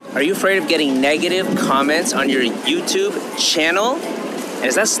Are you afraid of getting negative comments on your YouTube channel? And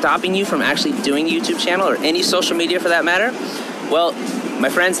is that stopping you from actually doing a YouTube channel or any social media for that matter? Well, my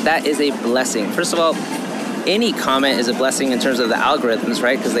friends, that is a blessing. First of all, any comment is a blessing in terms of the algorithms,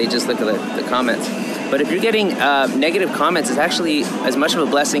 right? Because they just look at the comments. But if you're getting negative comments, it's actually as much of a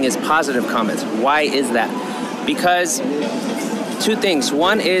blessing as positive comments. Why is that? Because two things.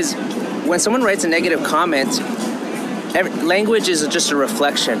 One is when someone writes a negative comment, language is just a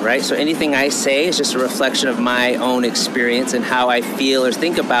reflection, right? So anything I say is just a reflection of my own experience and how I feel or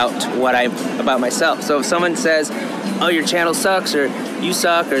think about about myself. So if someone says, oh, your channel sucks, or you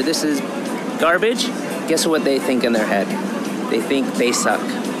suck, or this is garbage, guess what they think in their head? They think they suck.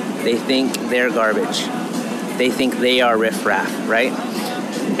 They think they're garbage. They think they are riffraff, right?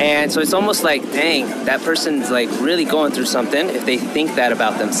 And so it's almost like, dang, that person's like really going through something if they think that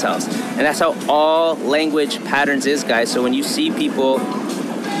about themselves. And that's how all language patterns is, guys. So when you see people,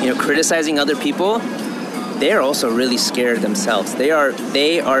 criticizing other people, they're also really scared themselves. They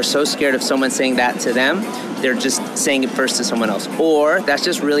are so scared of someone saying that to them, they're just saying it first to someone else. Or that's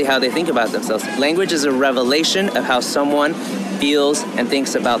just really how they think about themselves. Language is a revelation of how someone feels and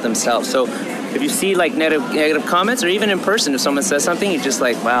thinks about themselves. So if you see like negative comments, or even in person, if someone says something, you're just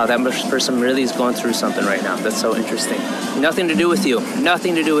like, wow, that person really is going through something right now. That's so interesting. Nothing to do with you.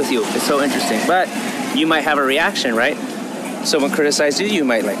 Nothing to do with you. It's so interesting. But you might have a reaction, right? Someone criticizes you, you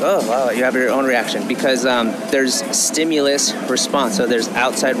might like, oh, wow, you have your own reaction. Because there's stimulus response. So there's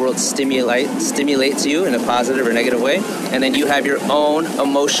outside world stimulates you in a positive or negative way. And then you have your own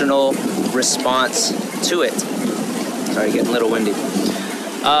emotional response to it. Sorry, getting a little windy.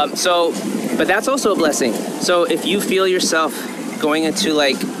 But that's also a blessing. So if you feel yourself going into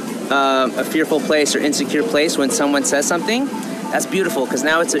like a fearful place or insecure place when someone says something, that's beautiful, because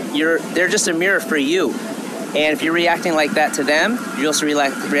now they're just a mirror for you. And if you're reacting like that to them, you're also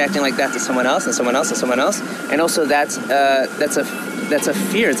reacting like that to someone else and someone else and someone else. And also that's a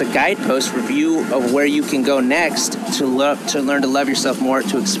fear. It's a guidepost for you of where you can go next to learn to love yourself more,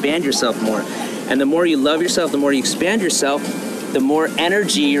 to expand yourself more. And the more you love yourself, the more you expand yourself, the more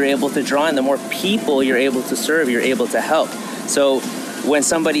energy you're able to draw in, the more people you're able to serve, you're able to help. So when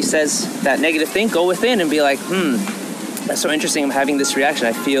somebody says that negative thing, go within and be like, that's so interesting. I'm having this reaction.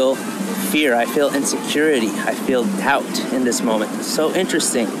 I feel fear. I feel insecurity. I feel doubt in this moment. It's so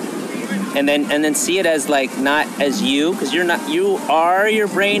interesting. And then see it as like not as you, because you are your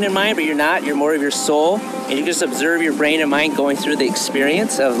brain and mind, but you're not. You're more of your soul. And you just observe your brain and mind going through the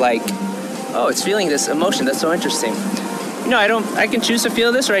experience of like, oh, it's feeling this emotion. That's so interesting. I can choose to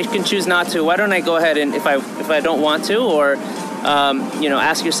feel this, or I can choose not to. Why don't I go ahead and if I don't want to, or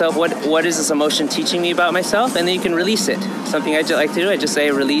ask yourself, what is this emotion teaching me about myself? And then you can release it. Something I just like to do, I just say I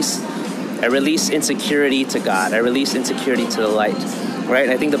release insecurity to God. I release insecurity to the light, right?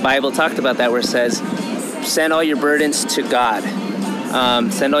 And I think the Bible talked about that, where it says, send all your burdens to God.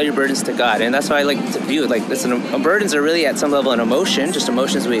 Send all your burdens to God. And that's how I like to view it. Like, listen, burdens are really at some level an emotion, just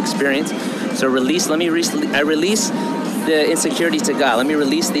emotions we experience. So I release the insecurity to God. Let me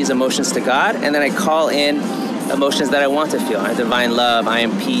release these emotions to God, and then I call in emotions that I want to feel. I am divine love, I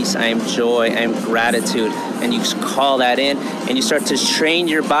am peace, I am joy, I am gratitude. And you just call that in, and you start to train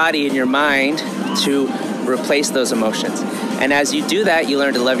your body and your mind to replace those emotions. And as you do that, you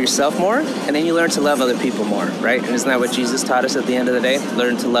learn to love yourself more, and then you learn to love other people more, right? And isn't that what Jesus taught us at the end of the day?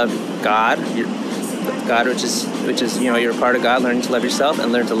 Learn to love God, which is you're a part of God. Learning to love yourself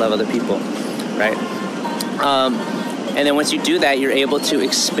and learn to love other people, right? And then once you do that, you're able to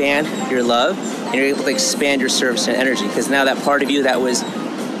expand your love, and you're able to expand your service and energy, because now that part of you that was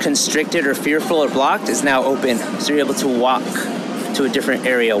constricted or fearful or blocked is now open. So you're able to walk to a different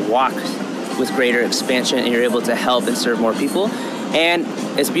area, walk with greater expansion, and you're able to help and serve more people. And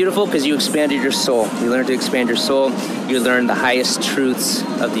it's beautiful because you expanded your soul. You learn to expand your soul. You learn the highest truths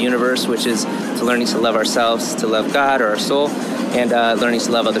of the universe, which is to learning to love ourselves, to love God or our soul, and learning to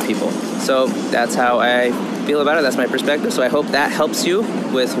love other people. So that's how I feel about it. That's my perspective. So I hope that helps you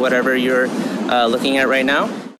with whatever you're looking at right now.